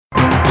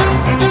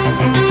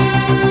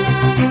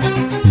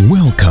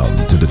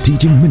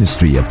teaching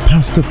ministry of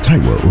Pastor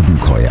Taiwo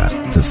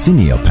Odukoya, the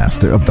senior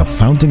pastor of the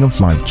Fountain of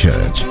Life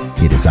Church.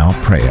 It is our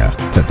prayer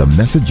that the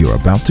message you're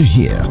about to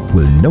hear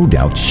will no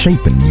doubt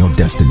shape your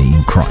destiny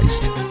in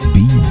Christ.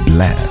 Be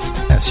blessed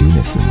as you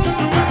listen.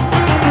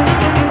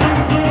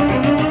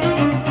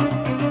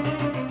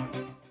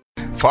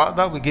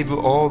 Father, we give you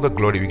all the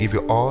glory, we give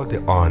you all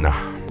the honor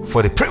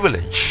for the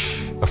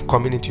privilege of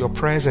coming into your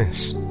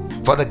presence.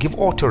 Father, give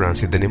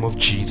utterance in the name of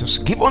Jesus.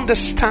 Give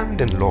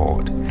understanding,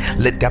 Lord.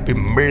 Let there be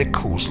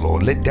miracles,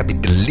 Lord. Let there be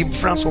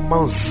deliverance on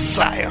Mount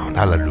Zion.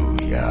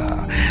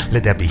 Hallelujah.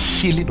 Let there be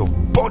healing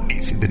of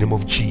bodies in the name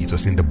of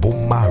Jesus, in the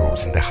bone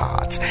marrows, in the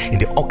hearts, in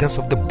the organs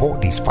of the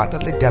bodies. Father,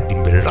 let there be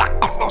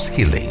miraculous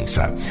healings.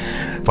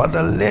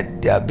 Father,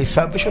 let there be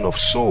salvation of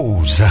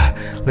souls.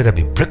 Let there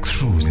be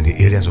breakthroughs in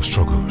the areas of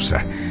struggles.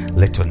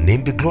 Let your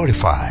name be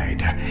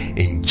glorified.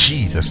 In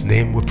Jesus'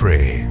 name we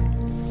pray.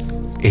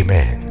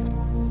 Amen.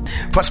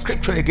 For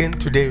scripture again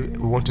today,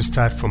 we want to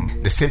start from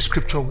the same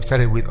scripture we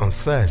started with on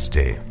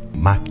Thursday,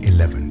 Mark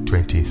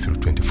 11:20 through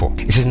 24.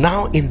 It says,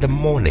 "Now in the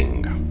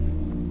morning,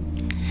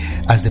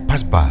 as they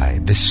passed by,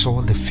 they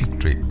saw the fig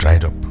tree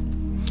dried up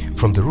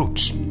from the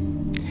roots.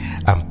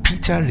 And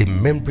Peter,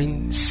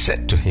 remembering,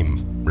 said to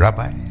him,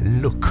 'Rabbi,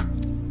 look,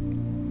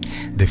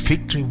 the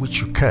fig tree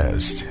which you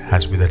cursed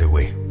has withered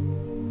away.'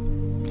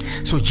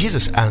 So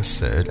Jesus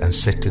answered and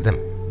said to them,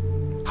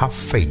 'Have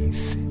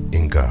faith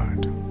in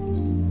God.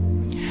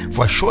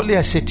 For surely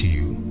I say to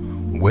you,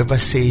 whoever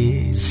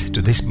says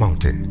to this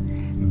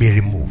mountain, be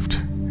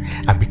removed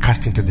and be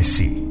cast into the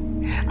sea,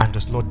 and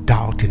does not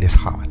doubt in his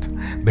heart,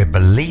 but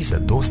believes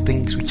that those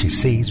things which he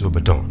says will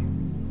be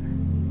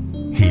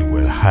done, he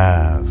will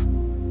have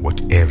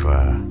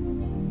whatever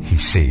he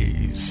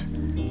says.'"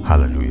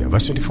 Hallelujah.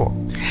 Verse 24.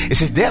 It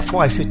says,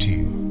 "Therefore I say to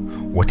you,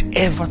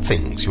 whatever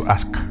things you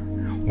ask,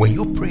 when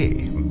you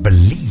pray,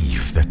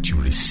 believe that you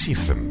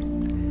receive them,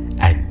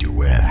 and you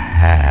will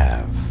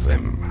have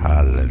them."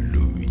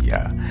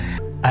 Hallelujah.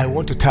 I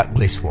want to tag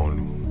this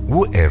one.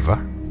 Whoever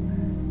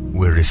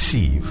will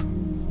receive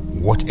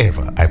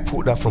whatever. I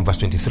pulled that from verse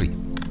 23.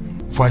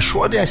 "For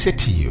surely I say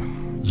to you,"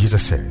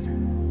 Jesus said,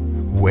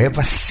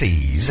 "whoever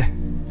says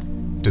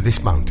to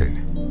this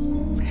mountain,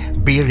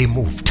 be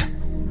removed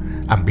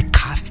and be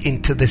cast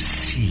into the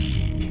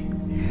sea,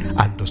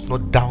 and does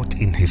not doubt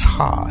in his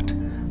heart,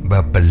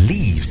 but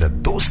believes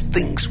that those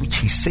things which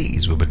he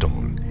says will be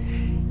done,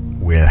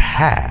 will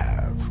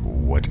have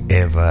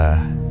whatever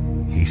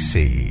he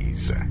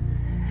says."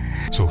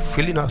 So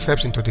filling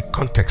ourselves into the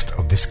context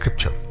of this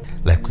scripture,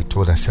 like we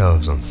told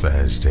ourselves on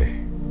Thursday,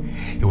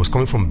 he was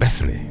coming from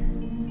Bethany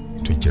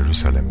to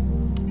Jerusalem,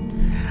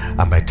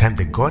 and by the time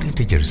they got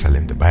into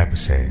Jerusalem, the Bible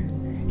said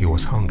he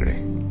was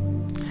hungry.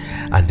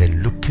 And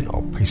then looking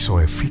up, he saw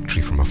a fig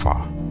tree from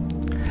afar,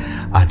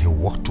 and he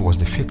walked towards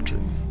the fig tree,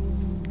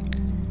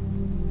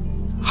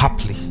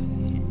 happily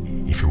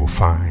if he will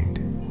find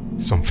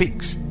some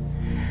figs.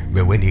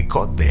 But when he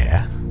got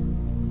there,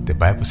 the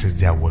Bible says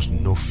there was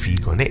no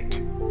fig on it.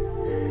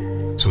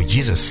 So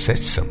Jesus said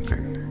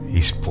something.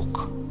 He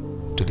spoke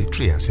to the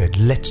tree and said,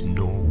 "Let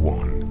no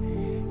one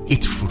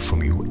eat fruit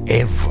from you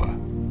ever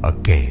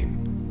again."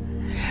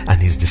 And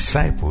his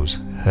disciples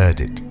heard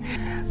it.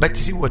 But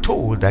you see, we're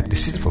told that the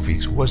season for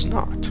figs was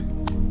not.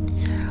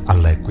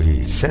 And like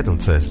we said on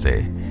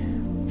Thursday,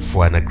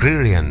 for an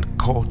agrarian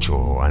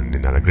culture and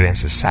in an agrarian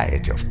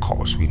society, of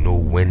course, we know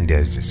when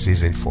there's a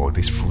season for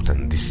this fruit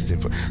and this season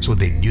for. So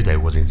they knew that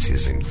it wasn't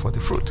season for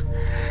the fruit.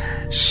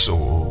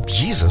 So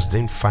Jesus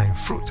didn't find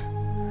fruit,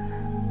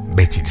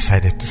 but he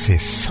decided to say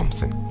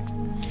something.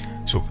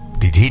 So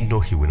did he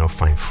know he would not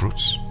find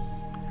fruits?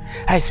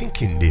 I think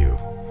he knew.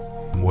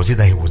 Was it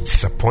that he was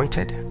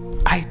disappointed?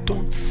 I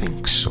don't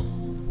think so.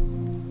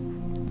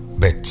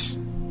 But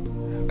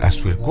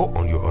as we go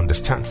on, you'll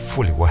understand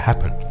fully what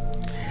happened.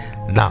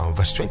 Now,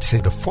 verse 20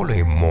 says, "The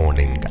following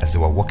morning, as they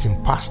were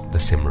walking past the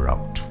same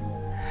route,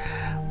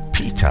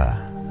 Peter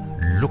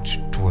looked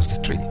towards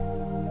the tree."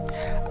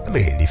 I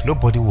mean, if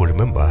nobody will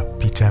remember,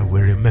 Peter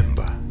will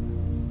remember.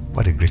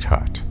 What a great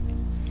heart.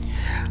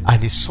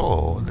 And he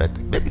saw that,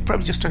 maybe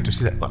probably just trying to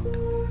say that,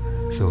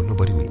 so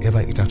nobody will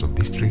ever eat out of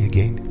this tree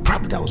again.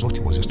 Probably that was what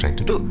he was just trying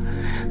to do.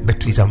 But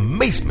to his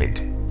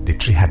amazement, the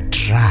tree had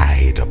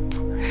dried up.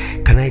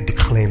 Can I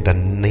declare in the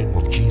name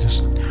of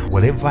Jesus,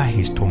 whatever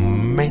is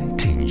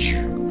tormenting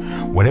you,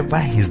 whatever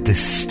is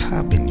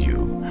disturbing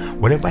you,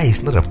 whatever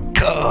is not of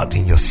God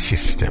in your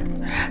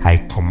system, I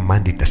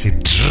command it to say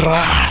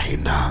dry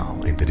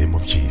now in the name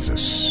of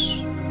Jesus.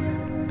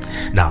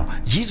 Now,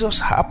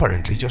 Jesus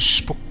apparently just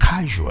spoke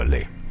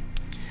casually.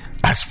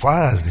 As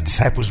far as the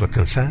disciples were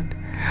concerned,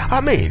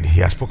 I mean,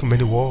 he has spoken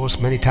many words,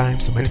 many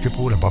times to many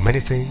people about many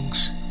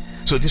things.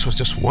 So this was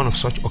just one of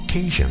such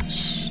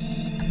occasions.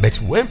 But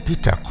when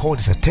Peter called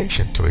his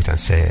attention to it and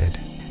said,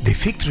 "The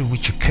fig tree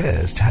which you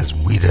cursed has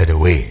withered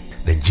away,"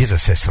 then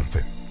Jesus said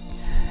something.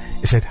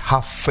 He said,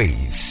 "Have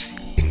faith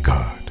in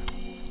God."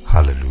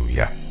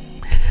 Hallelujah.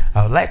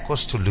 I would like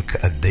us to look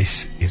at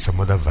this in some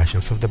other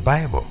versions of the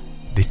Bible.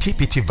 The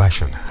TPT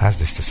version has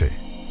this to say,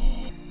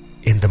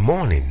 "In the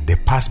morning they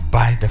passed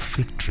by the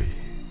fig tree,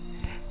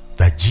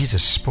 that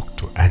Jesus spoke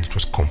to, and it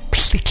was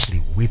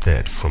completely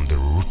withered from the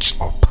roots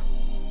up.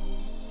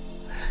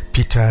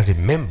 Peter,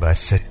 remember,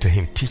 said to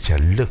him, "Teacher,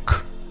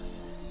 look,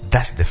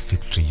 that's the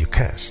fig tree you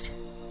cursed.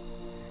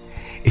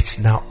 It's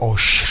now all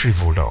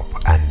shriveled up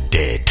and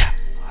dead."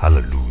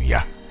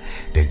 Hallelujah.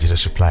 Then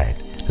Jesus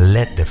replied,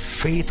 "Let the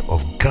faith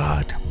of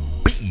God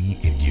be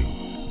in you."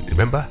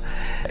 Remember,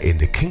 in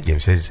the King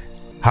James says,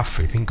 "Have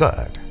faith in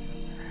God."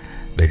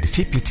 But the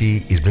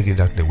TPT is bringing it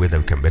out in a way that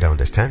we can better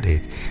understand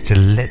it. It says,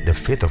 "Let the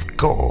faith of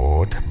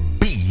God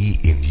be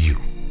in you."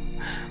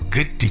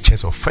 Great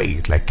teachers of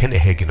faith like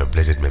Kenneth Hagin of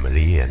blessed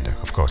memory, and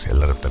of course a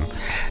lot of them,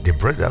 they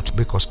brought it out to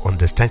make us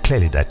understand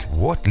clearly that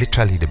what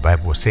literally the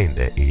Bible was saying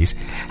there is,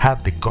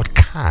 have the God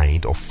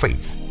kind of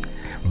faith.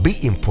 Be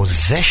in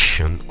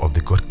possession of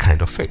the God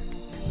kind of faith.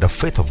 The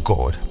faith of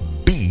God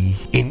be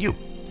in you.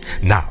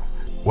 Now,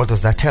 what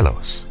does that tell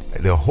us?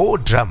 The whole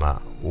drama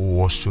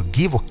was to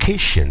give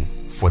occasion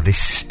for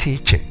this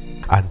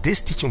teaching, and this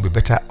teaching will be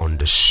better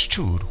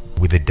understood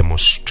with a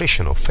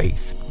demonstration of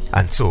faith.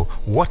 And so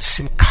what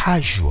seemed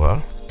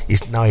casual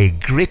is now a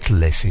great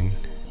lesson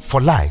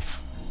for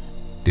life.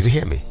 Did you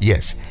hear me?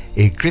 Yes,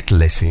 a great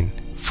lesson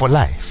for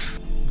life.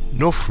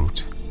 No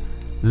fruit.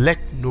 Let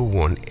no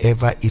one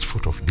ever eat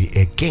fruit of thee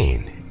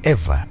again,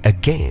 ever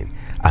again.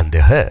 And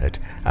they heard,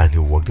 and he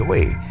walked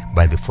away.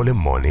 By the following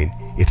morning,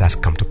 it has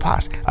come to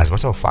pass. As a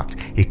matter of fact,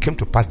 it came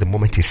to pass the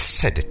moment he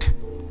said it.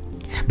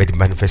 But the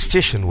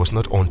manifestation was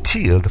not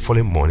until the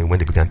following morning when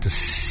they began to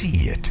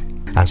see it.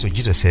 And so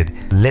Jesus said,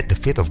 "Let the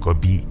faith of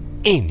God be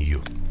in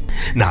you."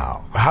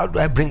 Now, how do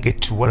I bring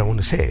it to what I want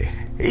to say?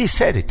 He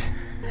said it.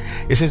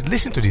 He says,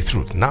 "Listen to the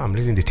truth." Now I'm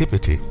reading the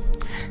TPT.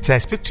 So I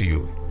speak to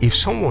you. If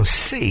someone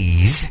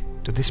says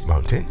to this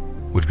mountain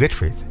with great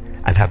faith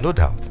and have no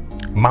doubt,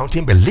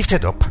 "Mountain, be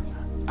lifted up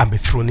and be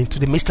thrown into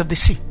the midst of the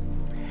sea,"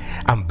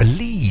 and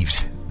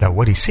believes that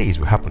what he says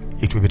will happen,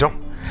 it will be done.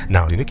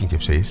 Now the New King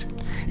James says,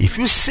 "If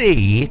you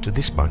say to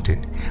this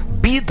mountain,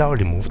 be thou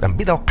removed and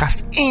be thou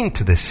cast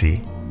into the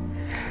sea,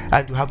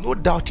 and you have no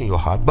doubt in your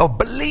heart, but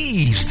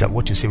believes that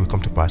what you say will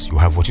come to pass, you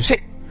have what you say."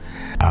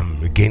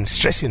 I'm again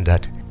stressing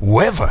that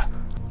whoever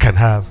can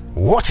have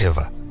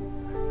whatever.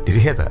 Did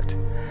you hear that?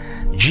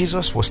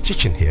 Jesus was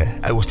teaching here.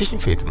 I was teaching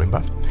faith,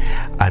 remember?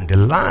 And the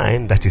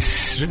line that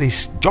is really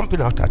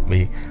jumping out at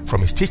me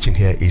from his teaching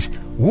here is,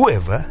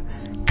 whoever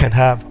can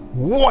have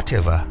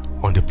whatever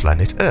on the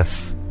planet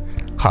Earth.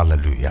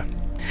 Hallelujah.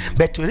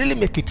 But to really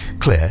make it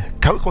clear,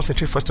 can we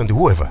concentrate first on the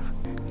whoever?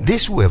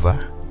 This whoever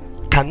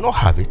cannot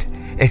have it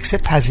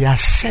except as he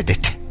has said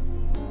it.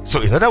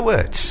 So in other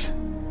words,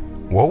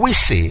 what we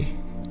say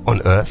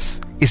on earth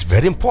is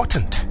very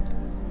important.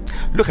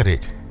 Look at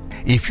it.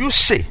 If you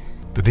say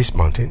to this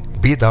mountain,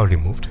 "Be thou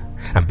removed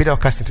and be thou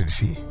cast into the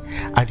sea,"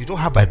 and you don't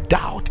have a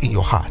doubt in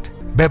your heart,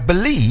 but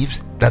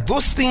believes that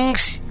those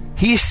things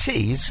he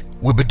says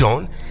will be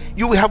done,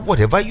 you will have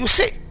whatever you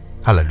say.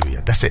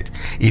 Hallelujah. That's it.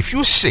 If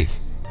you say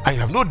and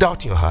you have no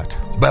doubt in your heart,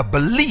 but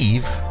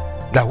believe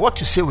that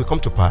what you say will come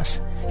to pass,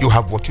 you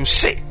have what you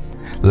say.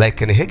 Like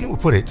Kenneth Hagin will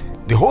put it,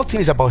 the whole thing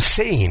is about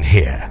saying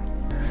here.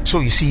 So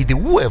you see, the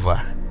whoever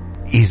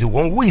is the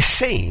one who is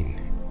saying.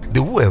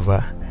 The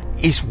whoever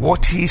is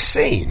what he is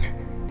saying.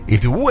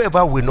 If the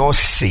whoever will not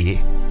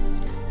say,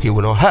 he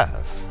will not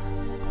have.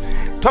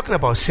 Talking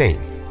about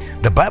saying,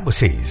 the Bible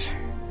says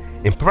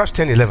in Proverbs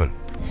 10:11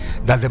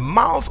 that the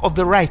mouth of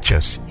the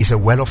righteous is a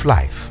well of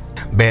life,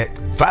 but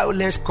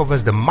violence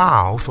covers the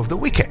mouth of the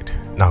wicked.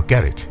 Now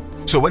get it.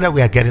 So whether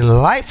we are getting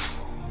life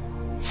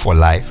for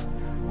life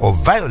or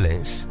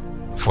violence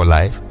for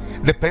life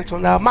depends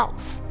on our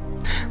mouth.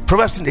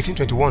 Proverbs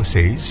 18:21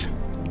 says,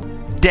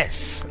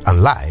 "Death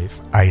and life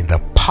are in the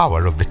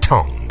power of the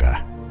tongue,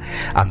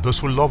 and those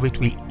who love it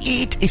will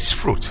eat its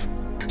fruit."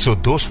 So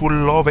those who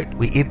love it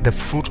will eat the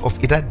fruit of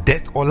either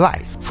death or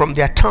life from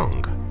their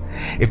tongue.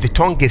 If the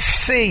tongue is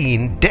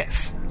saying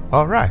death,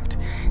 all right.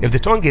 If the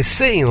tongue is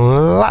saying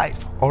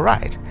life, all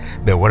right.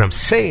 But what I'm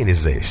saying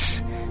is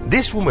this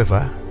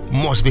whomever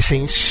must be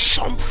saying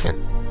something.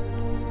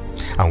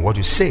 And what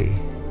you say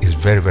is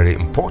very, very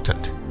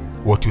important.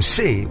 What you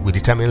say will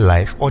determine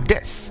life or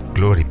death.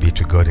 Glory be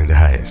to God in the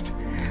highest.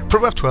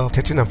 Proverbs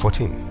 12:13 and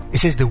 14. It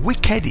says, "The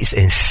wicked is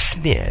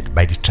ensnared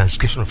by the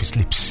transgression of his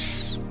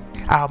lips."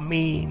 I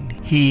mean,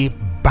 he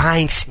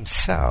binds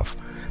himself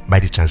by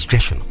the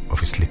transgression of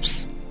his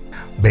lips.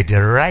 But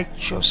the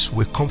righteous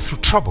will come through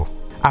trouble.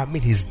 I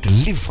mean, he's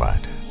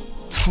delivered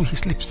through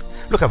his lips.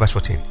 Look at verse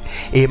 14.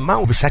 "A man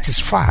will be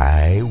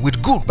satisfied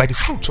with good by the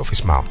fruit of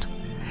his mouth,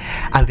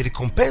 and the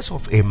recompense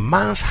of a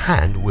man's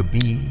hand will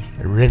be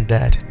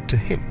rendered to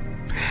him."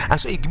 And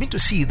so you begin to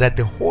see that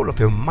the whole of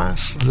a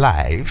man's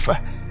life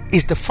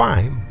is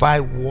defined by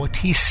what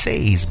he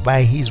says,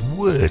 by his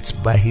words,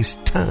 by his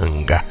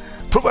tongue.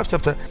 Proverbs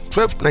chapter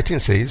 12:19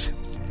 says,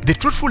 "The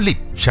truthful lip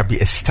shall be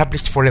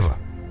established forever."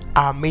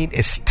 I mean,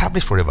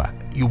 established forever.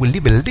 You will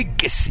leave a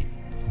legacy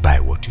by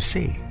what you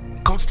say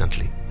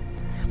constantly,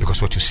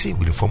 because what you say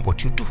will inform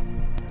what you do.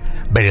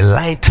 But a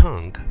lying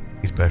tongue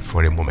is but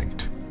for a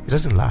moment. It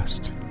doesn't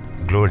last.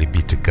 Glory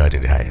be to God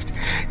in the highest.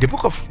 The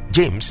book of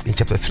James in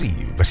chapter 3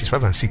 verses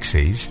 5 and 6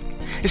 says,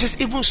 it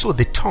says, even so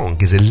the tongue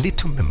is a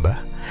little member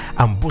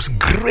and boasts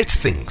great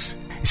things.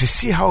 It says,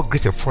 see how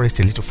great a forest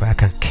a little fire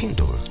can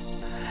kindle.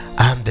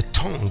 And the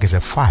tongue is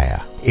a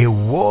fire, a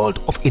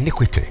world of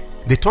iniquity.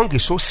 The tongue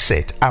is so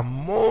set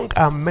among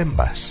our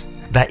members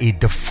that it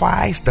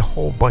defies the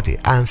whole body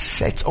and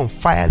sets on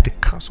fire the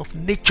curse of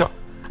nature.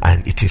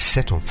 And it is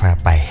set on fire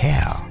by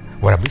hell.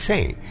 What are we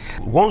saying?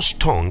 One's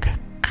tongue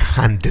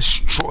can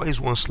destroy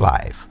one's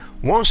life.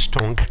 One's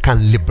tongue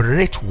can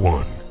liberate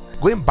one.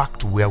 Going back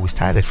to where we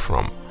started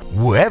from,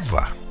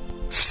 whoever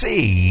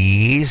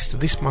says to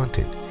this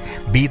mountain,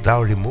 be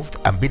thou removed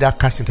and be thou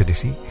cast into the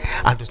sea,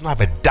 and does not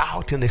have a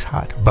doubt in his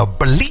heart, but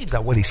believes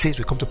that what he says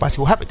will come to pass,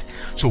 he will have it.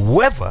 So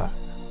whoever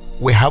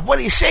will have what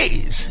he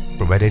says,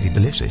 provided he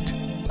believes it.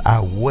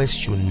 Our words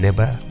should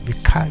never be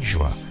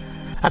casual.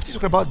 I'm still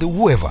talking about the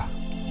whoever.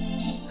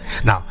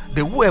 Now,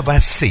 the whoever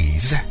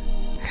says,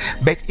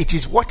 but it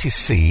is what he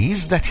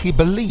says that he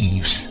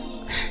believes.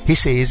 He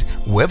says,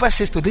 whoever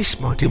says to this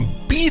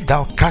mountain, be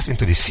thou cast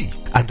into the sea,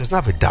 and does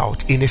not have a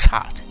doubt in his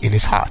heart,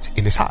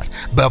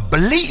 but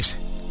believes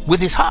with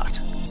his heart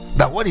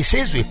that what he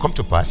says will come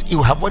to pass, he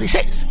will have what he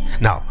says.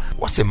 Now,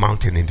 what's a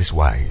mountain in this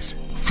wise?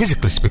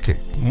 Physically speaking,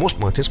 most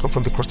mountains come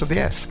from the crust of the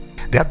earth.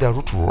 They have their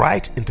root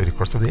right into the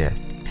crust of the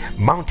earth.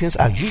 Mountains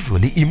are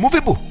usually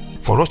immovable.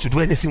 For us to do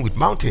anything with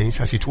mountains,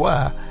 as it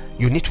were,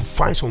 you need to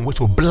find some way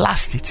to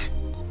blast it,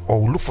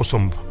 or look for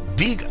some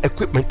big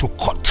equipment to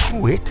cut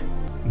through it.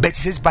 But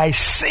he says, by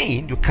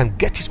saying you can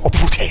get it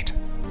uprooted.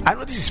 I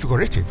know this is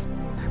figurative,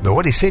 but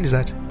what he's saying is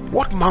that,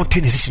 what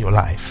mountain is this in your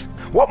life?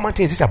 What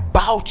mountain is this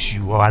about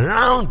you or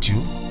around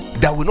you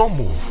that will not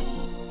move?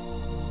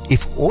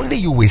 If only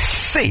you will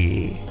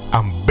say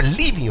and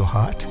believe in your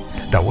heart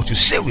that what you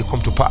say will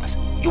come to pass,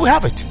 you will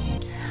have it.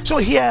 So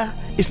here,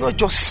 it's not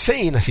just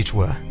saying, as it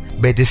were,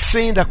 but the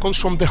saying that comes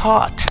from the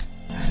heart.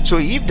 So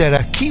if there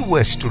are key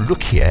words to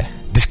look here,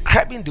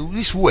 describing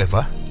this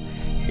whoever,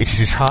 it is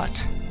his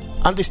heart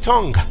and his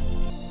tongue.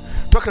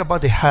 Talking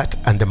about the heart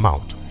and the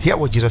mouth, hear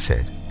what Jesus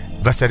said.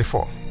 Verse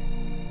 34,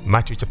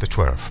 Matthew chapter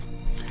 12.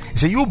 He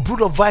said, you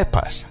brood of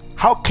vipers,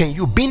 how can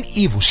you, being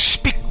evil,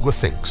 speak good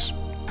things?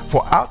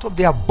 For out of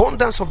the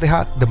abundance of the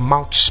heart, the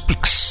mouth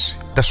speaks.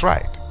 That's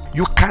right.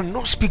 You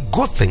cannot speak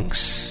good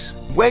things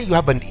when you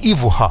have an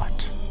evil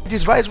heart. It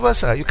is vice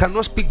versa. You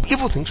cannot speak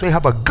evil things when you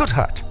have a good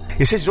heart.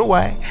 He says, you know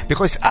why?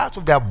 Because out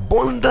of the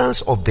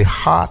abundance of the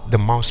heart, the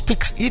mouth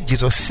speaks. If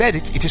Jesus said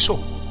it, it is so.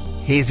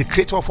 He is the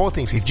creator of all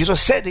things. If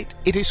Jesus said it,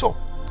 it is so.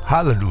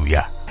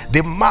 Hallelujah.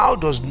 The mouth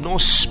does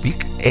not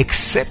speak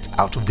except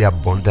out of the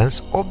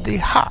abundance of the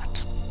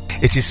heart.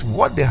 It is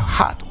what the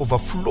heart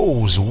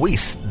overflows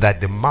with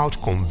that the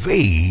mouth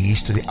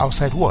conveys to the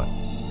outside world.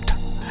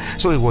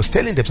 So he was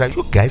telling them that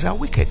you guys are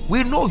wicked.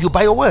 We know you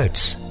by your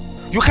words.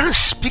 You can't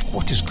speak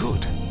what is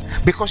good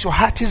because your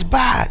heart is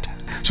bad.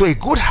 So a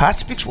good heart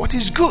speaks what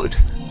is good.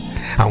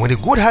 And when a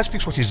good heart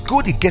speaks what is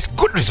good, it gets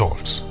good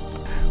results.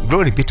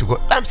 Glory be to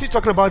God. I'm still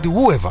talking about the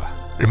whoever.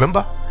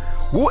 Remember?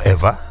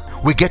 Whoever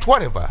will get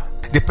whatever,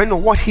 depending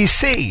on what he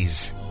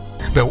says.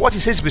 But what he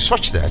says is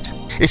such that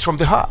it's from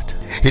the heart.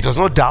 He does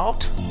not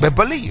doubt, but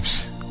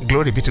believes.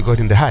 Glory be to God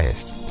in the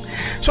highest.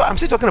 So I'm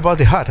still talking about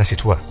the heart, as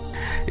it were.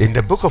 In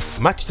the book of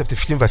Matthew chapter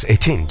 15 verse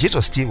 18,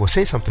 Jesus still was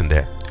saying something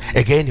there.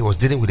 Again, he was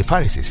dealing with the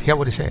Pharisees. Hear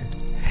what he said.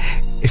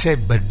 He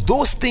said, but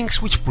those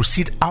things which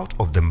proceed out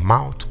of the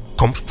mouth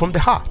come from the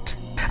heart,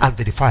 and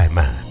they defile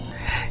man.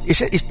 He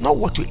said, it's not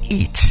what you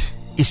eat,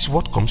 it's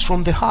what comes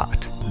from the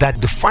heart that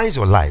defines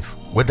your life,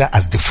 whether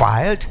as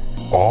defiled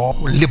or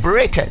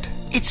liberated.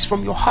 It's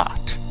from your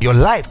heart. Your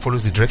life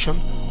follows the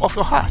direction of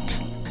your heart.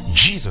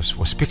 Jesus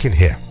was speaking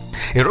here.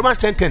 In Romans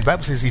 10:10, the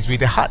Bible says, it's with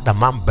the heart that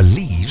man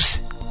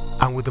believes,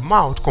 and with the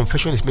mouth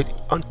confession is made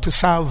unto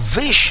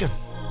salvation.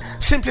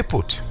 Simply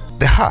put,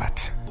 the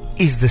heart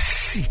is the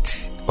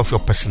seat of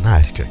your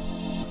personality.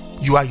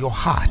 You are your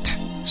heart,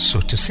 so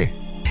to say.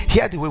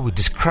 Here the way we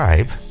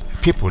describe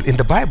people in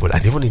the Bible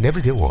and even in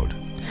everyday world.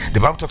 The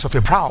Bible talks of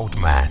a proud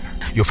man.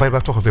 You'll find the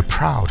Bible talk of a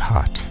proud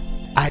heart.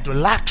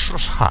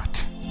 Idolatrous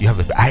heart. You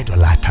have the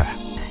idolater.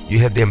 You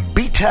have the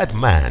embittered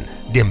man,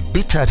 the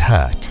embittered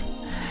heart.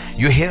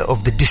 You hear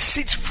of the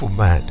deceitful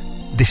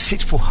man,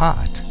 deceitful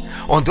heart.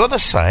 On the other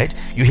side,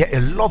 you hear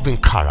a loving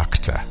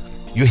character.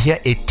 You hear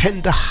a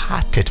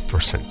tender-hearted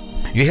person.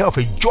 You hear of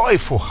a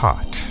joyful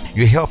heart.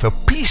 You hear of a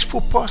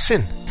peaceful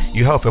person.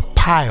 You hear of a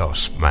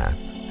pious man.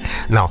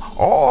 Now,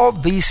 all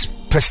these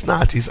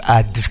personalities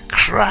are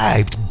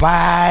described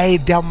by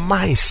their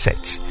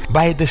mindsets,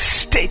 by the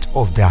state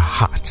of their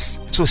hearts.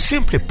 So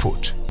simply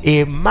put,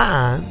 a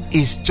man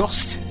is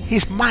just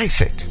his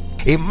mindset.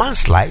 A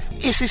man's life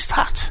is his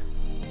heart.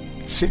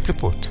 Simply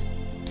put,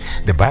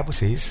 the Bible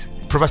says,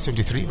 Proverbs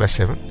 23 verse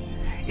 7,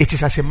 it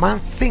is as a man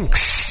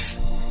thinks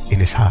in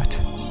his heart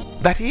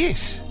that he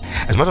is.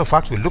 As a matter of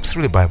fact, we look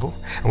through the Bible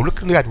and we're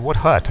looking at the word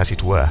heart, as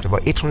it were,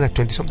 about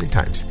 820 something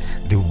times.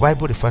 The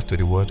Bible refers to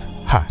the word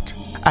heart.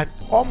 And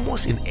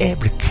almost in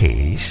every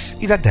case,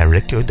 either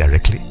directly or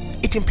indirectly,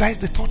 it implies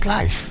the thought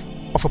life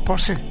of a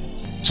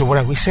person. So what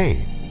are we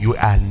saying? you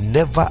are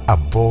never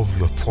above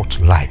your thought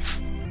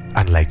life.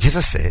 And like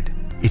Jesus said,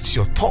 it's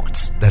your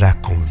thoughts that are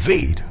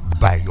conveyed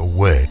by your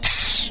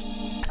words,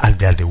 and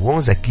they are the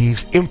ones that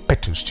gives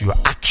impetus to your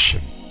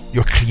action.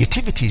 Your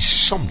creativity is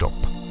summed up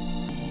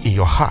in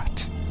your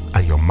heart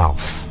and your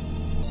mouth.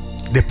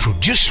 They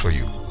produce for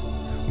you,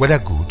 whether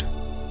good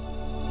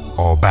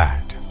or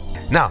bad.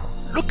 Now,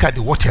 look at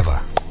the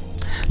whatever.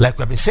 Like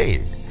we've been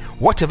saying,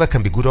 whatever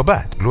can be good or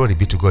bad. Glory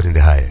be to God in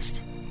the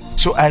highest.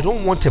 So I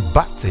don't want a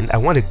bad thing, I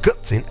want a good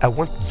thing, I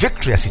want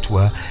victory, as it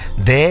were.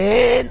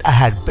 Then I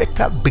had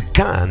better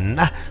begun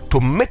to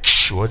make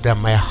sure that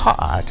my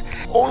heart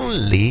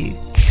only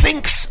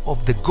thinks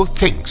of the good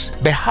things.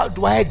 But how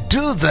do I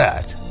do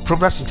that?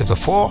 Proverbs chapter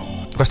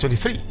 4 verse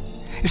 23.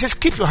 It says,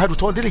 keep your heart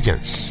with all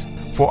diligence,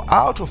 for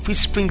out of it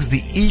springs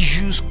the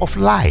issues of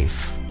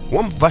life.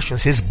 One version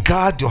says,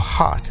 guard your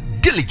heart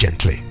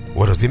diligently.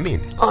 What does it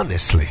mean?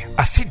 Honestly,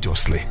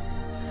 assiduously,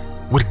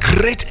 with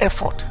great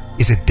effort.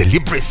 Is a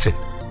deliberate thing.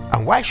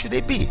 And why should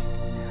it be?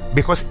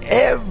 Because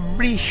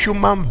every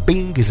human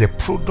being is a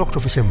product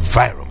of his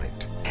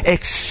environment,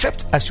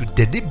 except as you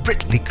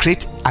deliberately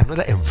create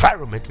another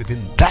environment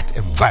within that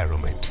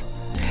environment.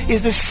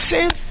 It's the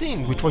same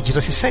thing with what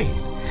Jesus is saying.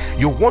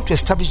 You want to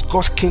establish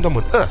God's kingdom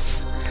on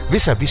earth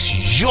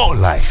vis-a-vis your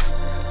life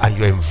and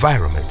your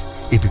environment.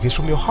 It begins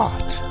from your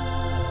heart.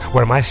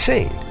 What am I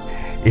saying?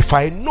 If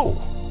I know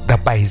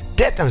that by his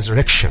death and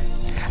resurrection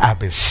I have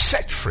been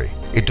set free,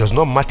 it does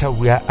not matter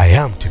where I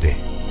am today.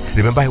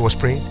 Remember, he was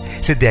praying.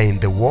 He said, they are in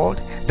the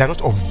world, they are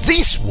not of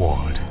this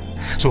world.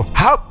 So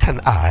how can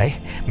I,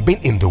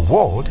 being in the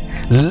world,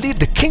 live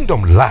the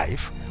kingdom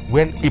life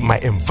when in my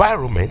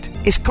environment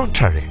is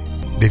contrary?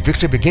 The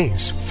victory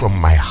begins from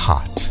my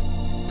heart.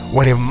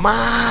 What a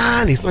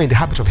man is not in the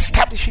habit of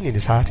establishing in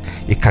his heart,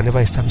 he can never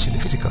establish in the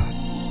physical.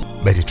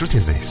 But the truth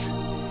is this: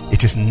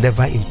 it is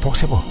never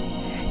impossible.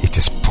 It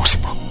is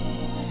possible.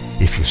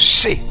 If you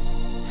say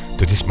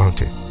to this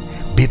mountain,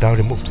 be thou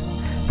removed,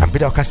 and be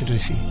thou cast into the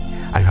sea,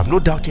 and you have no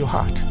doubt in your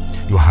heart,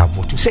 you have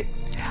what you say.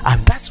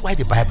 And that's why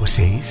the Bible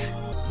says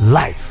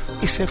life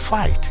is a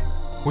fight.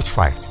 Which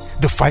fight?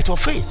 The fight of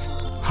faith.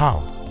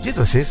 How?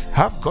 Jesus says,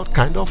 have God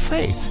kind of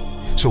faith.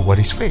 So what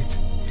is faith?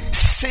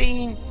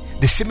 Saying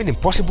the seeming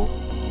impossible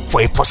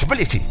for a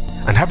possibility,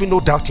 and having no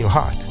doubt in your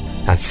heart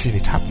and seeing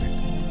it happening.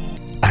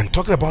 And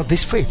talking about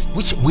this faith,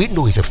 which we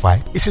know is a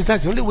fight, it says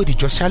that's the only way the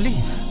just shall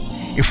live.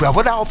 If we have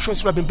other options,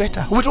 it would have been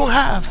better. We don't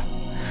have.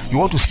 You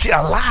want to stay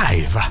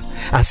alive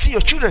and see your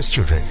children's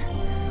children.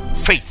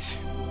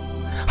 Faith.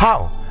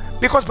 How?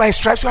 Because by his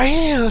stripes you are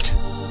healed.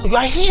 You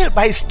are healed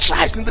by his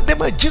stripes. In the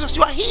name of Jesus,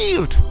 you are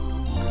healed.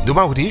 The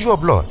man with the issue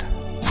of blood,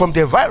 from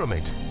the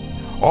environment,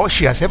 all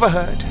she has ever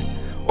heard,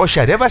 all she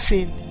had ever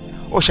seen,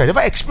 all she had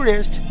ever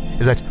experienced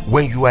is that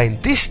when you are in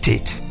this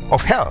state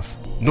of health,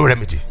 no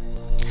remedy.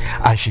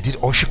 And she did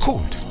all she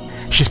could.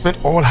 She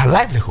spent all her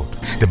livelihood.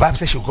 The Bible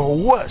says she got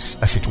worse,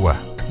 as it were.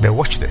 But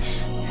watch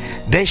this.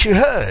 Then she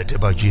heard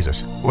about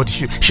Jesus. What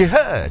did she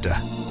heard?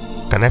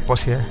 Can I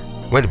pause here?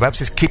 When the Bible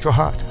says keep your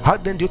heart, how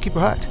then do you keep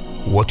your heart?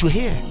 What you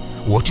hear,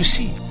 what you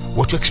see,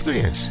 what you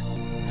experience.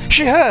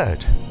 She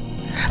heard.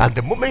 And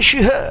the moment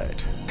she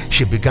heard,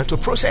 she began to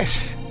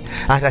process.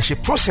 And as she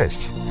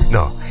processed,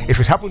 no, if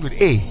it happened with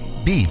A,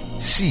 B,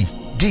 C,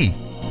 D,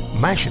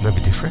 mine should not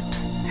be different.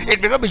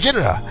 It may not be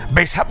general,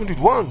 but it's happened with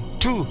 1,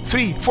 2,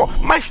 3, 4.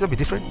 Mine should not be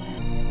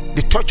different.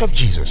 The touch of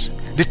Jesus,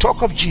 the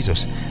talk of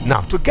Jesus.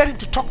 Now, to get him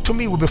to talk to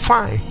me will be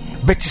fine.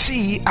 But you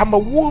see, I'm a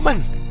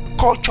woman.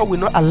 Culture will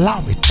not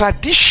allow me.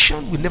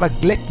 Tradition will never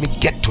let me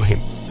get to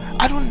him.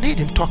 I don't need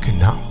him talking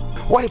now.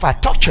 What if I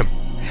touch him?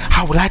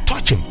 How will I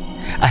touch him?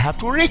 I have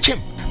to reach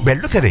him. But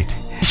look at it.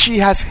 She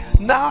has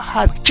now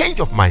had change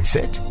of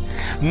mindset,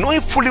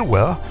 knowing fully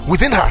well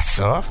within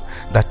herself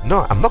that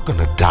no, I'm not going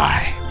to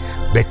die.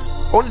 But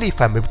only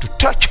if I'm able to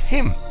touch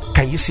him.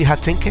 Can you see her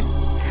thinking?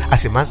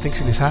 As a man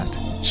thinks in his heart,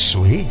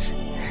 so he is.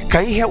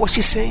 Can you hear what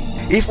she's saying?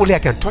 If only I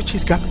can touch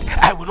his garment,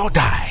 I will not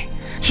die.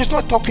 She's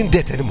not talking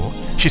death anymore.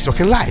 She's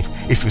talking life.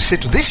 If you say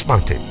to this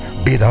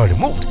mountain, be thou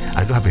removed,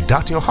 and you have a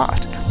doubt in your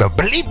heart, but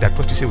believe that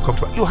what you say will come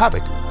to pass, you have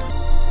it.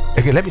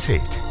 Again, let me say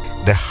it.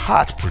 The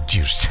heart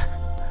produced.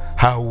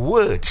 Her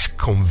words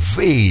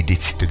conveyed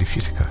it to the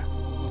physical.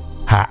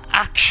 Her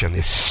action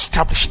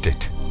established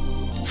it.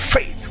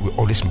 Faith will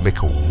always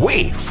make a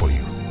way for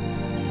you.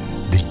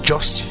 The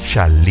just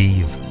shall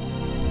live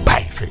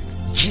by faith.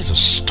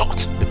 Jesus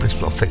taught the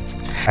principle of faith.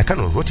 I kind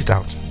of wrote it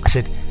out. I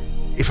said,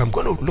 if I'm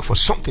going to look for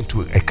something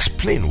to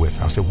explain with,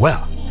 I'll say,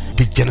 well,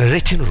 the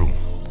generating room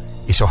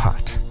is your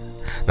heart.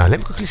 Now, let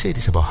me quickly say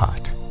this about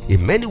heart.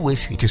 In many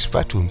ways, it is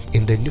referred to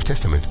in the New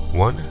Testament.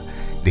 1,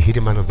 the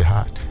hidden man of the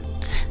heart,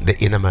 the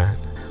inner man,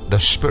 the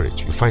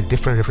spirit. You find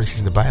different references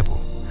in the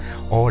Bible,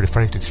 all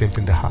referring to the same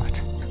thing, the heart,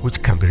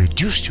 which can be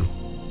reduced to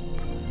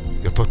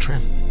your thought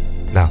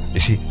realm. Now,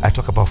 you see, I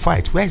talk about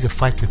fight. Where is the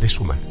fight with this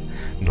woman?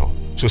 No.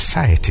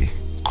 Society,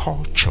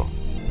 culture,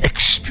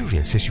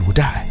 experience says you will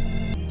die.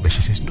 But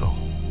she says, no,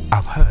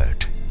 I've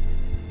heard.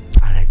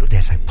 And I know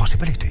there's a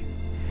possibility.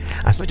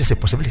 And it's not just a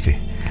possibility.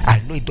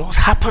 I know it does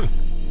happen.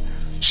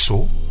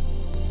 So,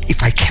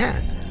 if I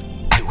can,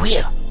 I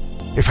will.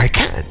 If I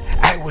can,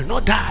 I will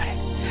not die.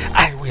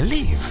 I will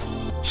live.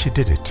 She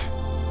did it.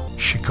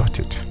 She got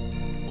it.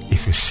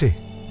 If you say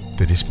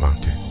to this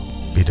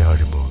mountain, be thou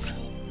removed.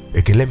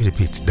 Again, let me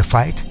repeat. The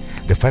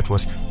fight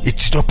was,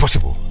 it's not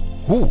possible.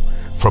 Who?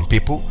 From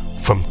people,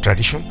 from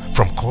tradition,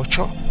 from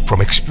culture,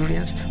 from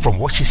experience, from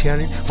what she's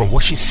hearing, from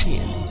what she's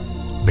seeing.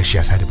 But she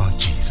has heard about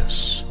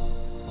Jesus.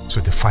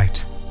 So the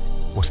fight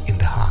was in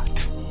the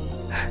heart.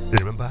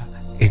 Remember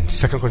in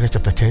 2 Corinthians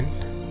chapter 10,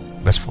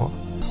 verse 4,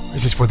 it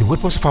says, for the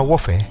weapons of our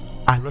warfare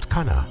are not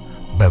carnal,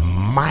 but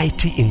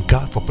mighty in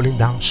God for pulling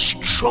down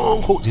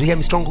strongholds. Did you hear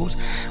me? Strongholds?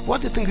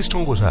 What do you think the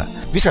strongholds are?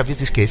 Vis-a-vis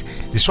this case,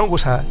 the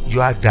strongholds are,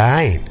 you are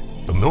dying.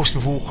 But most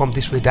people who come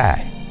this way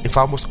die. In fact,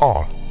 almost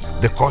all.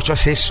 The culture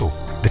says so.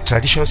 The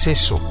tradition says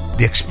so.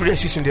 The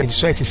experiences in the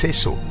society say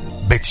so.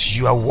 But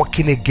you are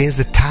walking against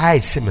the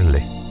tide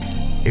similarly.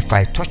 If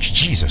I touch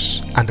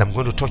Jesus, and I'm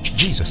going to touch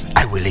Jesus,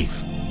 I will live.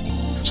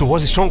 So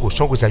what's the stronghold?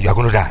 Stronghold is that you are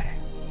going to die.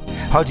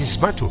 How does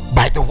this mantle?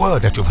 By the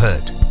word that you've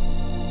heard.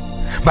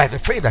 By the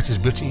faith that is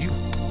built in you.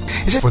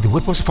 He said, for the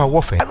weapons of our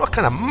warfare are not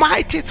kind of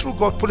mighty through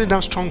God, pulling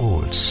down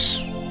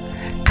strongholds.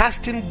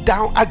 Casting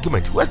down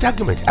argument. What's the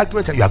argument?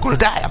 Argument that you are going to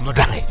die. I'm not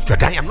dying. You are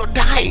dying. I'm not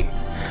dying.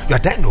 You are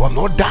dying. No, I'm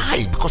not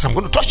dying because I'm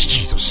going to touch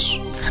Jesus.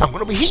 I'm going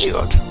to be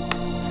healed.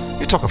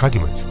 You talk of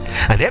arguments.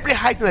 And every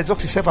height that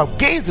exalts itself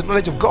against the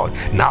knowledge of God.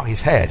 Now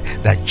he's heard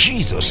that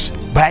Jesus,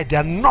 by the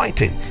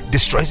anointing,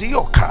 destroys the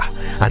yoke.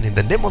 And in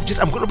the name of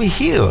Jesus, I'm going to be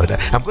healed.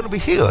 I'm going to be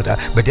healed.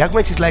 But the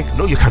argument is like,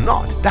 no, you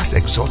cannot. That's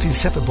exalting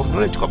self above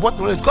knowledge of God. What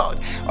knowledge of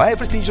God? Or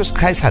everything Jesus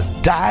Christ has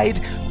died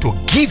to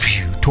give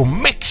you, to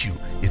make you,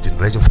 is the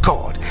knowledge of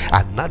God.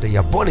 And now that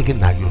you're born again,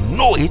 now you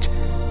know it,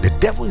 the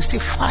devil is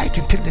still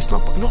fighting till it's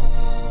not. No,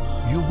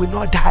 you will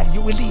not die. You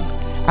will live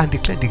and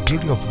declare the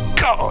glory of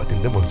God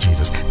in the name of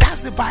Jesus.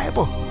 That's the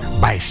Bible.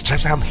 By His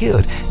stripes I am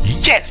healed.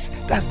 Yes,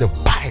 that's the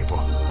Bible.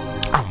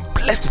 I'm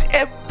blessed with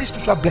every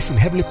spiritual blessing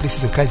in heavenly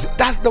places in Christ.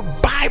 That's the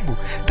Bible.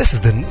 This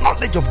is the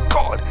knowledge of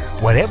God.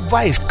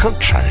 Whatever is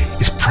contrary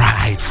is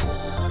prideful.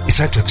 It's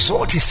trying to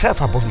exalt itself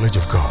above the knowledge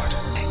of God.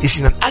 It's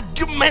in an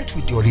argument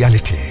with your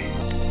reality.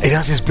 It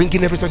is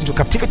bringing everything into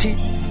captivity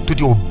to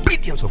the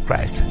obedience of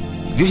Christ.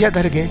 Do you hear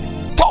that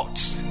again?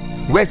 Thoughts.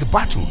 Where's the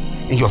battle?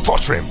 In your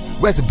thought realm.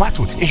 Where's the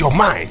battle? In your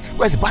mind.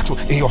 Where's the battle?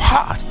 In your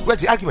heart.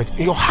 Where's the argument?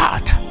 In your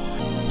heart.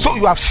 So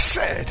you have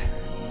said,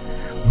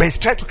 but he's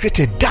trying to create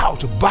a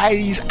doubt by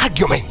his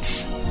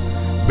arguments.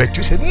 But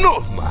you said,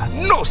 no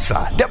man, no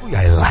sir, devil, you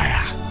are a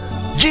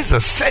liar.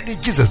 Jesus said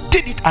it, Jesus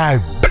did it, I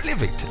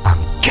believe it.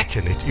 I'm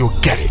getting it, you'll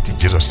get it in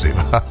Jesus' name.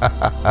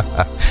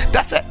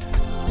 That's it.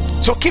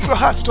 So keep your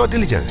heart with all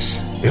diligence.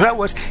 In other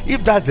words,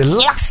 if that's the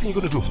last thing you're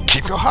going to do,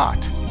 keep your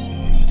heart.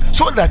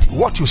 So that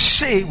what you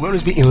say will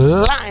always be in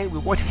line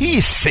with what He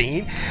is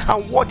saying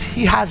and what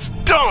He has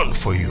done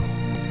for you.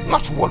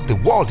 Not what the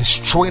world is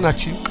throwing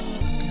at you.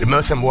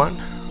 Remember Psalm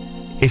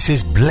 1? It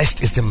says,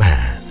 blessed is the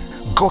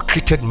man. God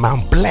created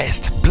man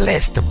blessed,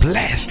 blessed,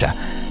 blessed.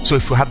 So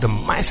if you have the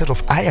mindset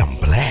of I am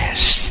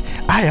blessed,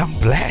 I am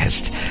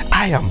blessed,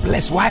 I am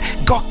blessed. Why?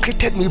 God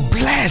created me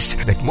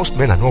blessed. But most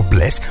men are not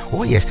blessed.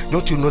 Oh yes,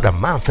 don't you know that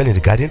man fell in the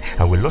garden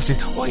and we lost it?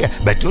 Oh yeah,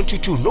 but don't you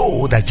too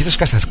know that Jesus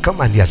Christ has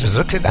come and He has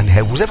resurrected, and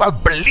whoever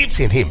believes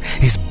in Him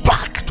is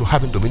back to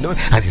having dominion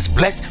and is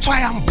blessed. So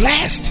I am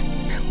blessed.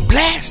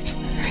 Blessed.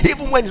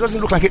 Even when it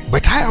doesn't look like it,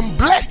 but I am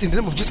blessed in the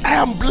name of Jesus. I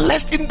am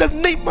blessed in the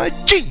name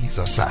of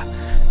Jesus.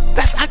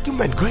 That's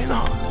argument going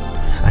on.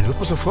 And the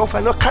purpose of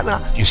warfare, no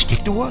carnal. You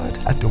speak the word,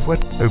 and the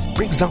word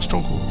brings down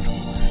stronghold,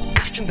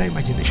 casting down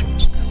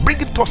imaginations,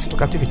 bringing thoughts into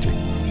captivity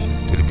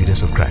to the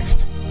obedience of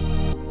Christ.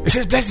 It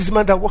says, blessed is the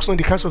man that walks not in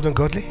the counsel of the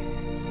ungodly,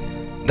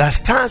 that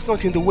stands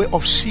not in the way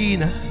of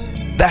sinner,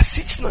 that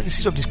sits not in the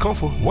seat of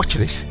discomfort. Watch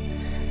this.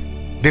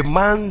 The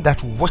man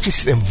that watches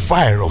his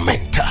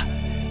environment,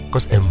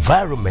 because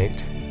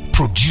environment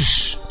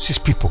produces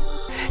people.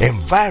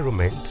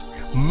 Environment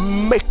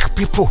make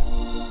people.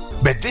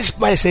 But this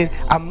man is saying,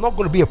 I'm not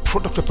going to be a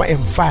product of my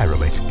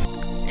environment.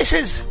 It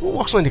says, who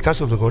walks not in the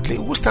counsel of the godly,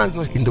 who stands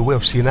not in the way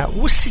of sinner,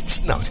 who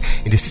sits not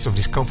in the seat of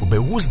discomfort, but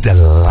whose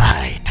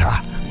delighter,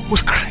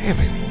 whose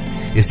craving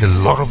is the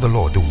Lord of the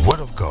Lord, the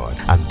word of God,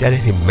 and therein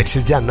he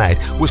meditates day and night,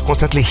 who is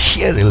constantly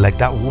hearing, like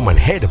that woman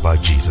heard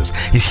about Jesus.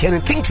 He's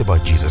hearing things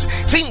about Jesus,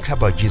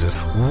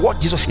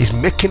 what Jesus is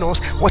making us,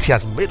 what He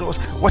has made us,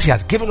 what He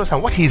has given us,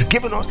 and what He is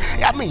giving us.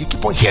 I mean, you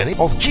keep on hearing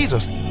of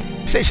Jesus.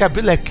 Say, shall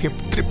be like a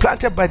tree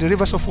planted by the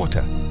rivers of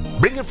water,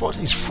 bringing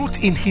forth its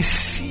fruit in his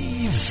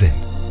season.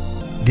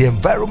 The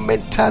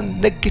environmental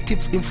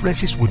negative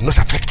influences will not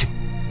affect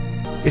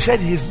him. He said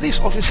his leaves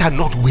also shall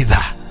not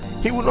wither.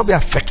 He will not be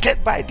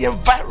affected by the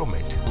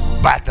environment,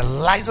 by the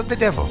lies of the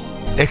devil,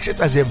 except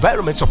as the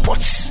environment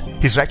supports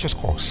his righteous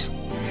cause.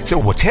 So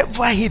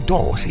whatever he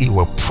does, he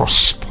will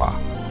prosper.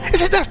 He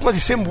said that's not the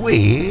same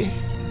way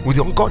with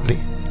the ungodly.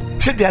 He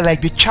said they are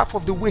like the chaff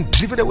of the wind,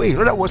 driven away. In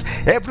other words,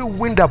 every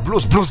wind that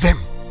blows them.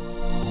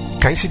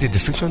 Can you see the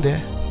distinction there?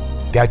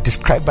 They are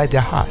described by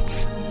their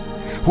hearts.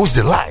 Whose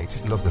delight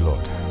is the love of the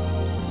Lord.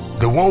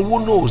 The one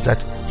who knows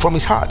that from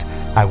his heart,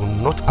 I will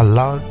not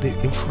allow the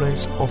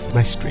influence of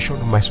my situation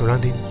or my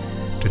surrounding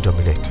to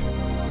dominate.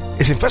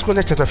 It's in 1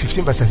 Corinthians chapter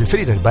 15 verse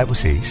 33 that the Bible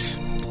says,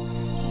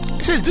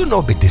 it says, do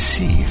not be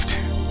deceived.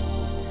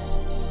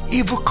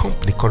 Evil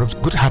company corrupts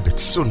good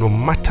habits. So no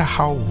matter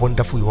how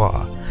wonderful you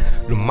are,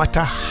 no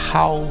matter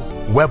how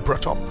well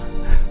brought up,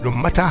 no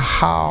matter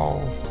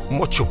how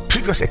much your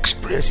previous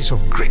experiences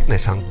of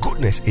greatness and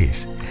goodness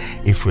is,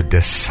 if you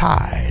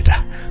decide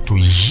to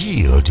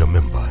yield your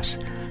members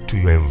to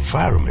your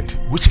environment,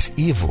 which is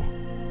evil,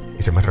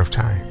 it's a matter of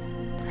time.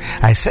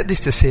 I said this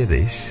to say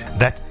this,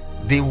 that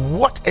the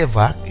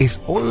whatever is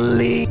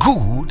only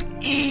good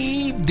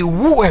if the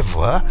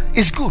whoever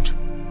is good.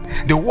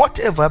 The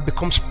whatever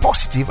becomes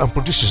positive and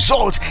produces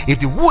results if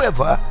the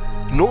whoever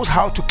knows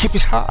how to keep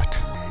his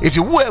heart. If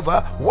the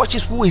whoever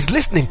watches who is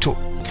listening to.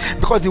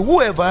 Because the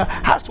whoever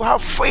has to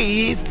have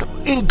faith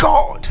in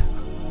God.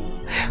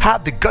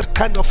 Have the God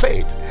kind of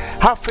faith.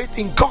 Have faith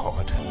in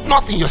God,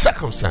 not in your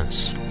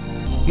circumstance,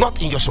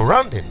 not in your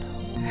surrounding.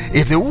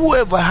 If the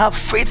whoever have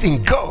faith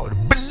in God,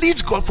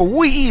 believes God for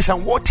who he is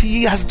and what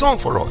he has done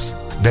for us,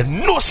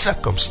 then no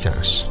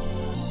circumstance,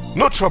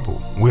 no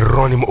trouble will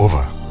run him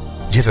over.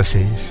 Jesus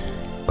says,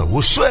 but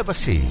whosoever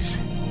says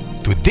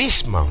to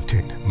this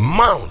mountain,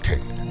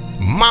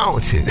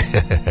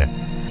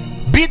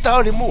 be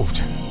thou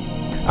removed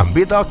and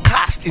be thou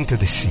cast into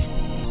the sea,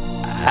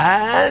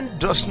 and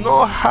does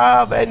not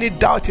have any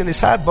doubt in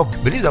his heart, but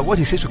believes that what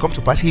he says will come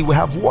to pass, he will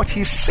have what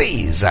he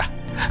says.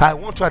 I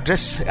want to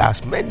address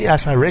as many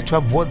as are ready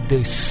to have what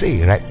they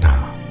say right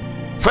now.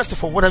 First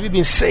of all, what have you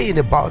been saying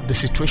about the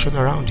situation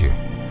around you?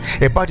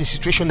 About the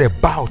situation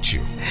about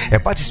you,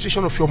 about the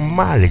situation of your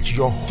marriage,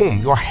 your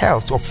home, your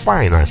health, your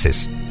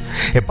finances,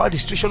 about the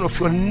situation of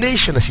your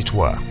nation, as it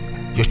were,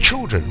 your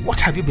children. What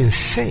have you been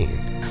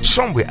saying?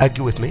 Some will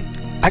argue with me.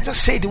 I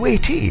just say the way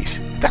it is.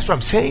 That's what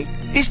I'm saying.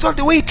 It's not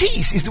the way it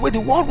is. It's the way the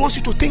world wants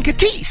you to think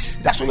it is.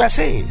 That's what we are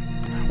saying.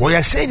 What you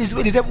are saying is the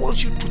way the devil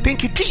wants you to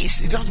think it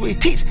is. It's not the way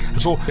it is.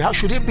 So how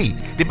should it be?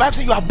 The Bible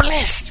says you are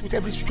blessed with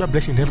every spiritual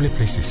blessing in heavenly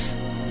places.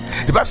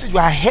 The Bible says you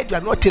are head, you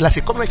are not tail. As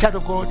a covenant child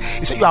of God,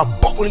 it says you are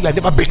above only, you are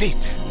never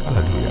beneath.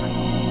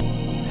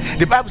 Hallelujah.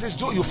 The Bible says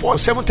though you fall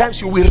 7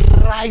 times, you will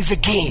rise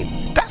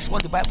again. That's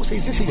what the Bible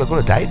says. It doesn't say you are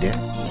going to die there.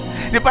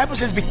 The Bible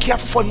says be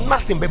careful for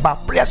nothing, but by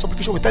prayer,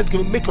 supplication, with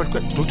thanksgiving, make your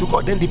request known to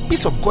God. Then the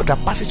peace of God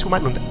that passes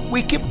human understanding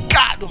will keep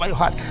guard over your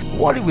heart.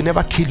 Worry will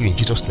never kill you in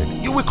Jesus'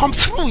 name. You will come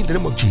through in the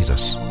name of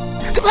Jesus.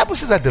 The Bible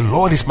says that the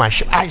Lord is my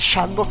shepherd, I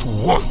shall not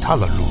want.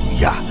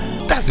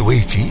 Hallelujah. That's the way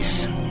it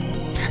is.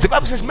 The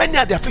Bible says many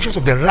are the afflictions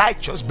of the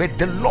righteous, but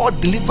the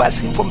Lord delivers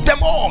him from them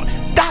all.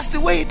 That's the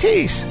way it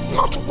is,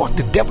 not what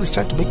the devil is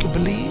trying to make you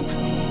believe.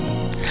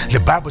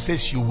 The Bible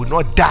says you will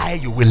not die,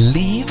 you will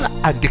live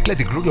and declare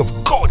the glory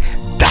of God.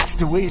 That's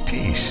the way it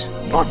is,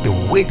 not the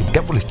way the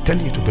devil is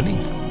telling you to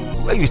believe.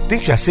 When you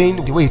think you are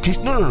saying the way it is,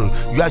 no,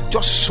 you are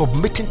just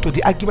submitting to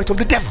the argument of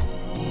the devil.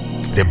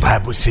 The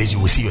Bible says you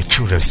will see your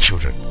children's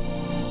children.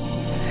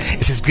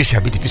 It says great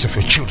shall be the peace of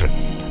your children.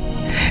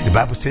 The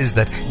Bible says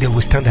that they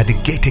will stand at the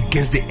gate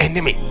against the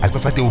enemy. As a matter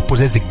of fact, they will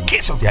possess the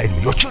gates of their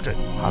enemy, your children.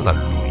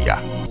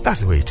 Hallelujah. That's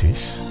the way it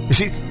is. You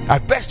see,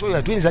 at best what you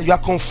are doing is that you are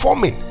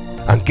conforming.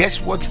 And guess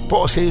what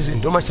Paul says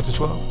in Romans chapter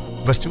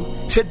 12 verse 2?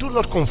 He said, do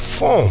not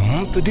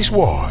conform to this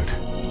world,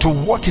 to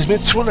what is being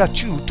thrown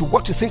at you, to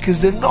what you think is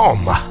the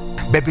norm,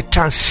 but be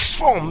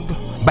transformed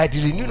by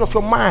the renewing of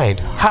your mind.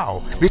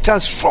 How? Be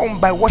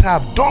transformed by what I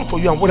have done for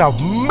you and what I have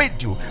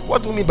made you.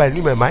 What do you mean by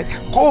renewing my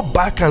mind? Go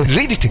back and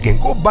read it again.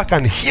 Go back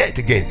and hear it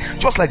again.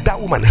 Just like that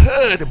woman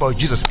heard about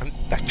Jesus and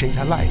that changed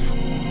her life.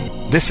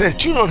 The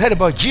centurion heard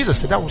about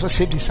Jesus, and that was what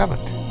saved his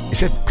servant. He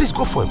said, please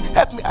go for him.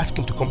 Help me ask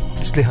him to come.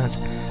 Please lay hands.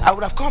 I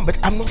would have come, but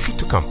I'm not fit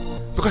to come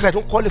because I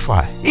don't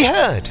qualify. He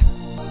heard.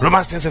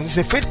 Romans 10:17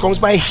 says, faith comes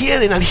by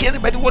hearing, and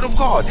hearing by the word of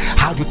God.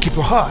 How do you keep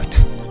your heart?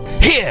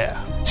 Hear,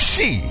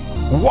 see,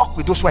 walk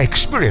with those who are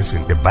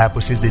experiencing. The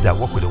Bible says they that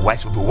walk with the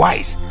wise will be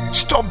wise.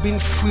 Stop being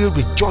filled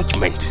with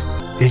judgment.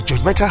 A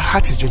judgmental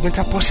heart is a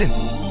judgmental person.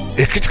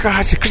 A critical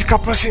heart is a critical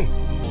person.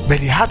 But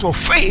the heart of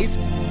faith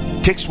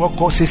takes what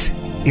God says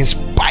in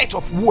spite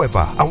of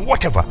whoever and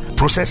whatever.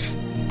 Process,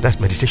 that's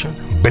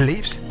meditation,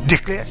 believes,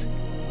 declares.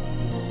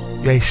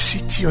 You are a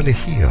city on a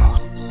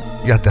hill.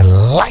 You are the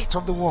light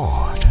of the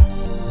world.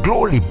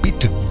 Glory be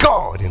to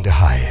God in the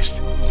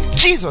highest.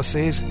 Jesus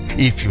says,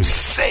 if you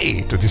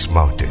say to this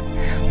mountain,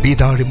 be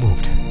thou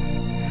removed,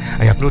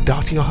 and you have no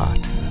doubt in your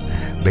heart,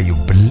 but you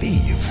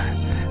believe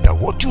that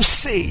what you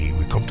say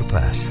will come to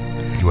pass,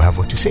 you have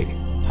what you say.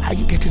 Are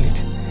you getting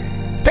it?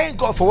 Thank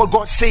God for what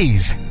God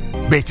says,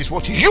 but it is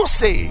what you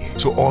say.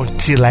 So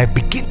until I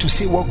begin to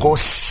say what God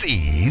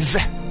says,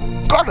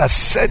 God has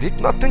said it,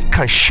 nothing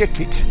can shake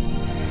it,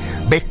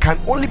 but it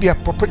can only be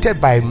appropriated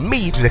by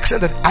me to the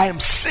extent that I am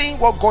saying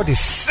what God is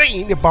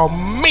saying about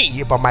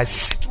me, about my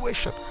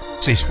situation.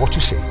 So it's what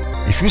you say.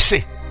 If you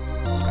say,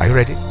 are you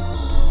ready?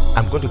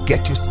 I'm going to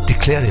get you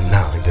declaring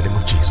now in the name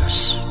of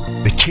Jesus.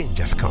 The change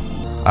has come.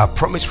 Our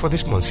promise for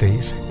this month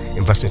says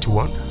in verse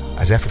 21,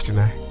 Isaiah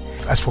 59,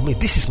 as for me,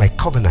 this is my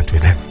covenant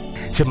with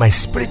them. Say, my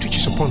spirit which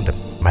is upon them,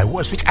 my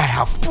words which I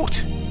have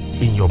put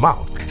in your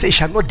mouth, say, it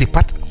shall not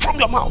depart from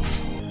your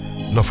mouth,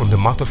 nor from the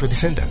mouth of your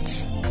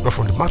descendants, nor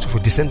from the mouth of your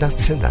descendants'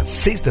 descendants,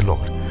 says the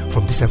Lord,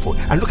 from this time forward.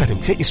 And look at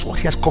him, say, it's what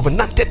he has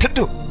covenanted to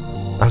do.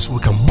 And so we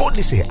can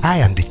boldly say, I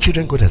and the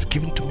children God has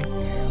given to me,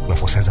 we are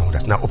for signs and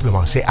wonders. Now open your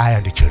mouth, say, I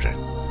and the children.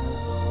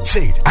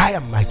 Say it, I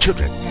am my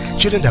children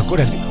that God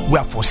has given. We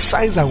are for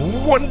signs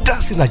and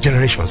wonders in our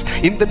generations,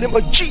 in the name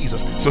of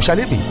Jesus. So shall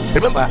it be.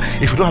 Remember,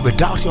 if you don't have a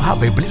doubt in your heart,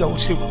 but you believe that what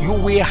you say, you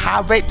will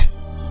have it.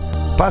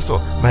 Pastor,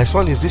 my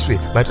son is this way,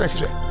 my daughter is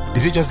this way.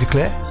 Did you just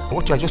declare?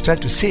 What you are just trying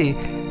to say,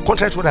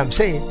 contrary to what I'm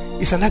saying,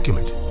 is an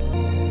argument.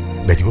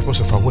 But the weapons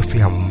of our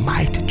warfare are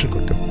mighty to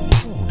God, to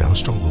pull down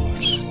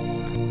strongholds,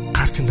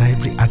 casting down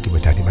every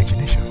argument and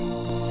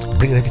imagination,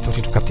 bringing every thought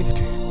into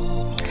captivity.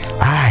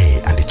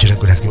 I and the children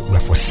God has given, we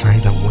are for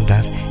signs and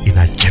wonders in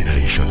our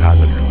generation.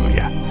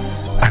 Hallelujah.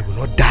 I will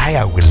not die,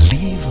 I will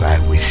live, I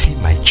will see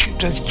my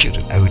children's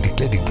children. I will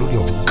declare the glory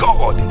of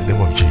God in the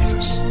name of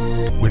Jesus.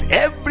 With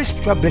every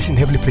spiritual blessing in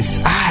heavenly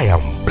places, I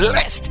am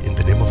blessed in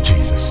the name of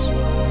Jesus.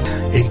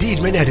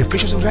 Indeed, many are the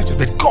afflictions of the righteous,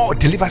 but God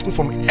delivers me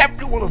from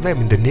every one of them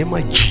in the name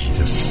of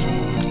Jesus.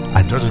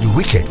 And none of the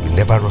wicked will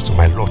never rise to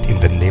my lot in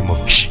the name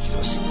of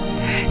Jesus.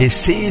 It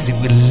says it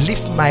will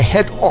lift my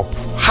head up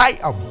high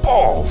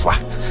above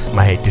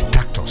my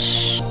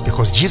detractors,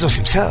 because Jesus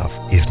himself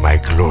is my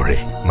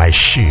glory, my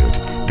shield,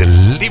 the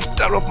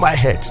lifter of my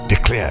head.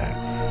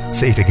 Declare,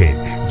 say it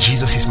again,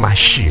 Jesus is my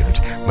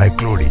shield, my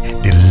glory,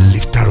 the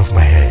lifter of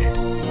my head.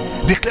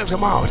 Declare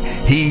them out.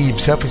 He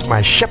himself is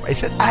my shepherd. He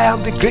said, I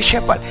am the great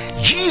shepherd.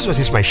 Jesus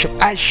is my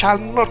shepherd. I shall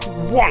not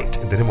want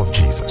in the name of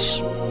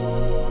Jesus.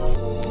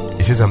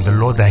 He says, I'm the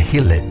Lord that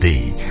healeth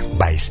thee.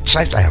 By his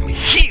stripes I am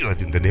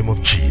healed in the name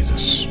of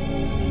Jesus.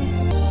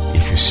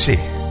 If you say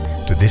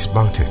to this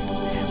mountain,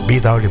 be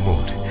thou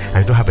removed, and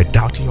you don't have a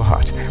doubt in your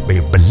heart, but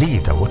you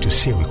believe that what you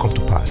say will come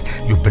to pass,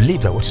 you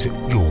believe that what you say,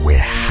 you will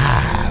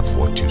have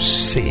what you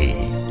say.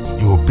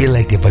 You will be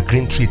like the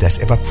evergreen tree that's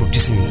ever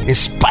producing in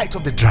spite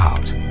of the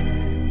drought.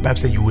 The Bible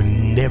says you will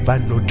never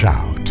know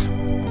drought.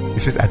 He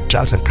said at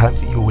drought and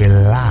calamity you will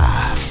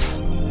laugh.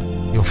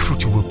 Your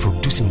fruit you will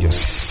produce in your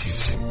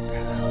season.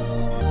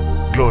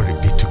 Glory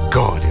be to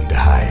God in the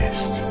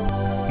highest.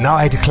 Now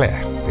I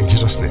declare in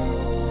Jesus'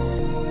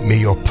 name, may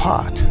your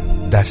path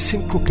that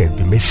seemed crooked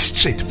be made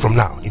straight from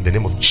now in the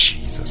name of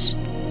Jesus.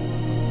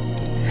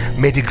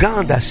 May the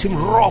ground that seemed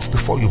rough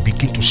before you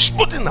begin to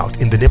smoothen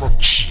out in the name of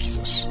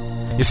Jesus.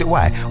 You say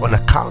why? On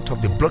account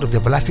of the blood of the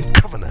everlasting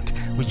covenant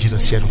which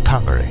Jesus shed on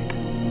Calvary.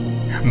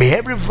 May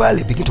every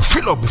valley begin to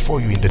fill up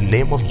before you in the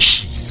name of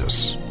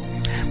Jesus.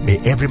 May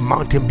every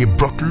mountain be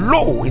brought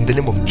low in the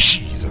name of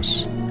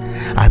Jesus.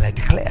 And I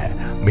declare,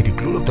 may the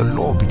glory of the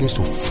Lord begins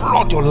to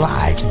flood your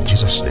lives in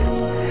Jesus' name.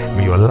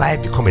 May your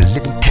life become a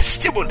living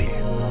testimony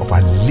of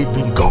our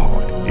living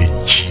God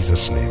in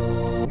Jesus'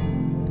 name.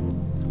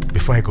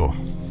 Before I go,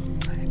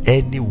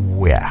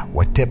 anywhere,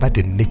 whatever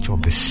the nature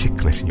of the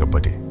sickness in your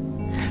body,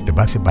 the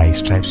Bible says by his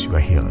stripes you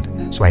are healed.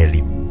 So I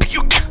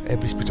rebuke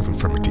every spirit of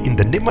infirmity in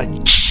the name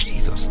of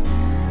Jesus.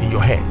 In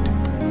your head,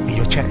 in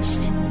your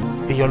chest,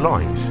 in your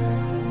loins,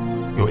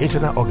 your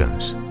internal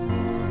organs,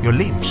 your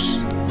limbs,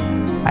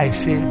 I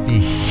say be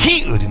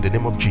healed in the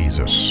name of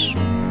Jesus.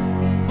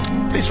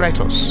 Please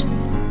write us.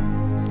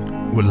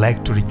 We'd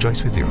like to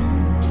rejoice with you.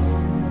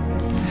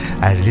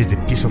 I release the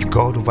peace of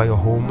God over your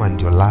home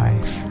and your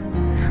life,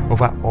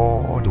 over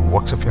all the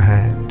works of your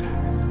hand.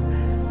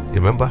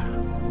 Remember,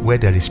 where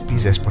there is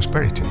peace, there is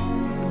prosperity.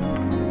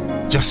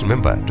 Just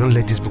remember, don't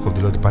let this book of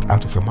the Lord depart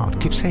out of your mouth.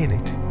 Keep saying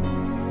it.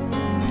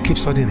 Keep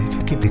studying it.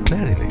 Keep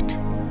declaring it.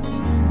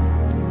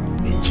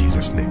 In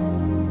Jesus' name.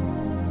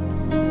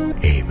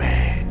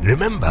 Amen.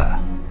 Remember,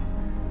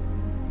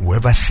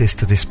 whoever says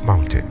to this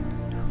mountain,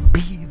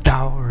 be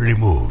thou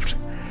removed,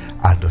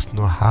 and does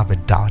not have a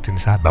doubt in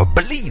his heart, but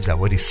believes that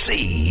what he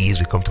says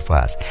will come to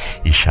pass,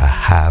 he shall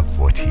have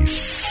what he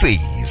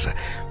says.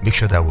 Make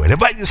sure that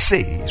whatever you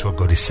say is what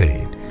God is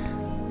saying.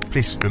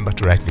 Please remember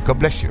to write me. God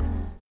bless you.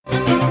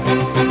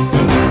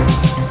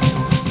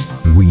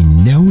 We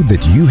know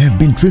that you have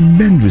been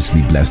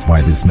tremendously blessed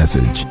by this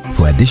message.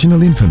 For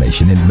additional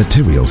information and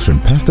materials from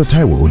Pastor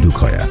Taiwo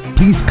Odukoya,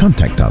 please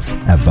contact us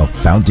at the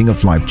Fountain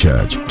of Life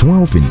Church,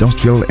 12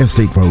 Industrial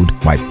Estate Road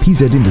by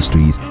PZ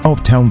Industries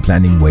of Town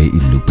Planning Way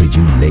in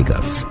Lupeju,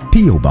 Lagos.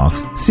 P.O.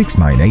 Box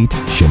 698,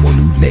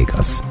 Shomolu,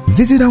 Lagos.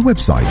 Visit our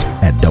website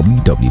at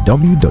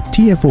www.tfolc.org.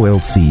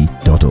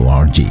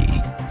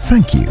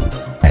 Thank you,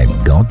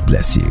 and God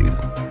bless you.